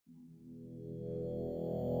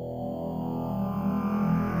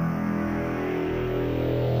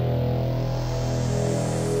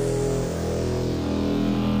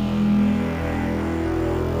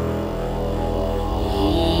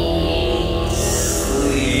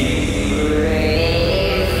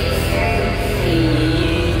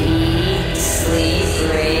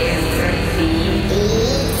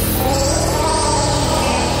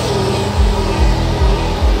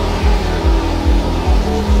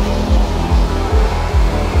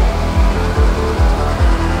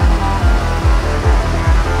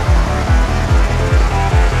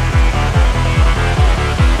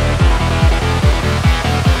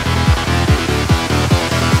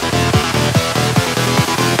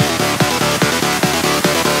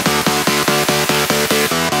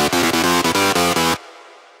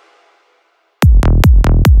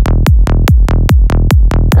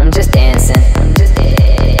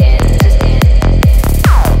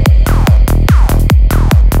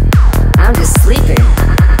sleeping.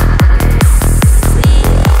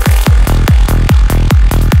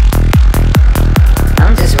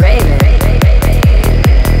 I'm just raving.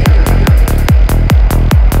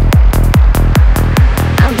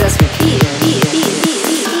 I'm just repeating.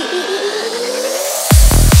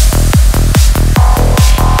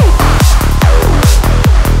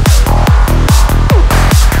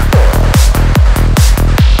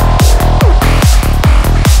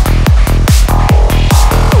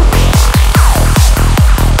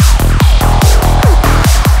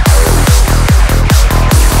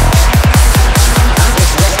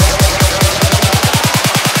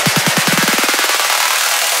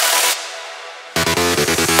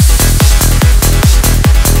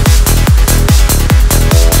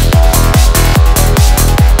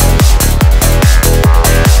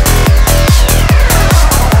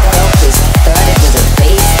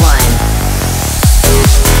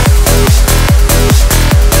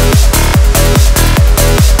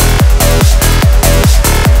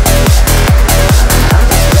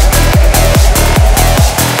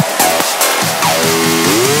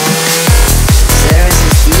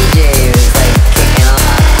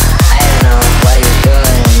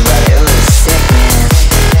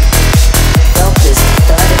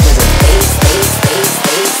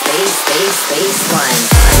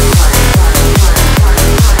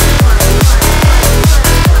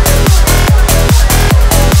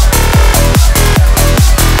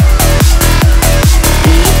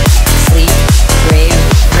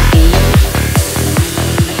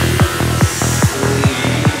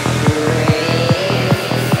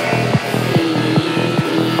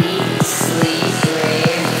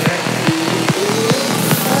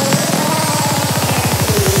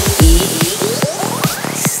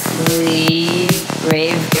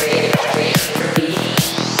 Rave, repeat.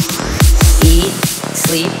 Eat,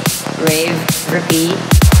 sleep, rave, repeat.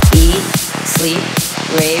 Rave,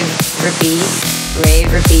 repeat,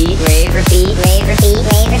 rave, repeat, rave, repeat, rave, repeat, rave, repeat, rave, repeat,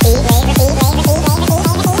 rave, repeat.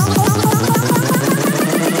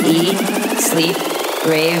 Eat, sleep,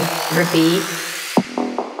 rave, repeat.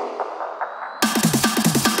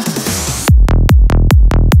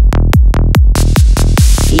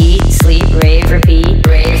 Eat, sleep, rave, repeat,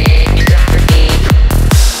 rave.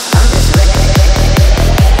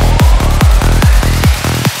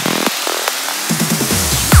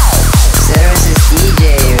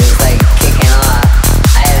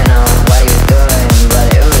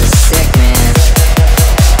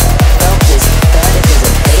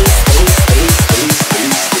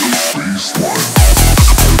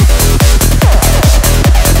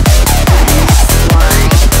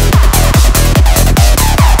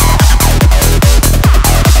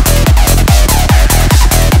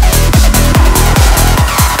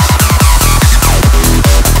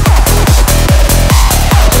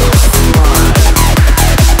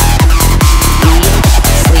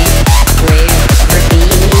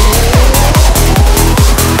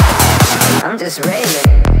 Just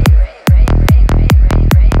raving.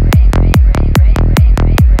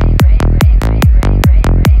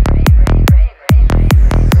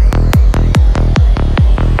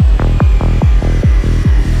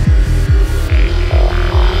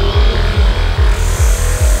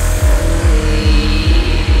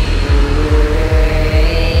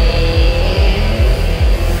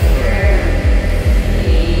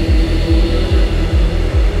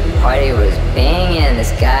 Party was banging.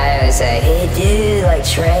 This guy was like, "Hey dude, like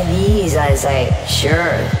try these." I was like,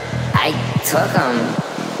 "Sure." I took them.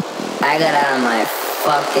 I got out of my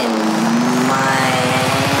fucking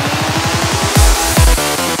mind.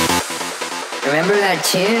 Remember that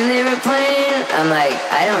tune they were playing? I'm like,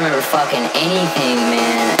 I don't remember fucking anything,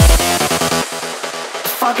 man.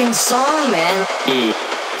 Fucking song, man. Eat,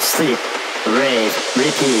 sleep, rave,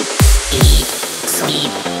 repeat. Eat,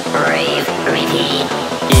 sleep, rave, repeat.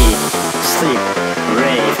 Eat, sleep,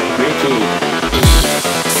 rave, repeat.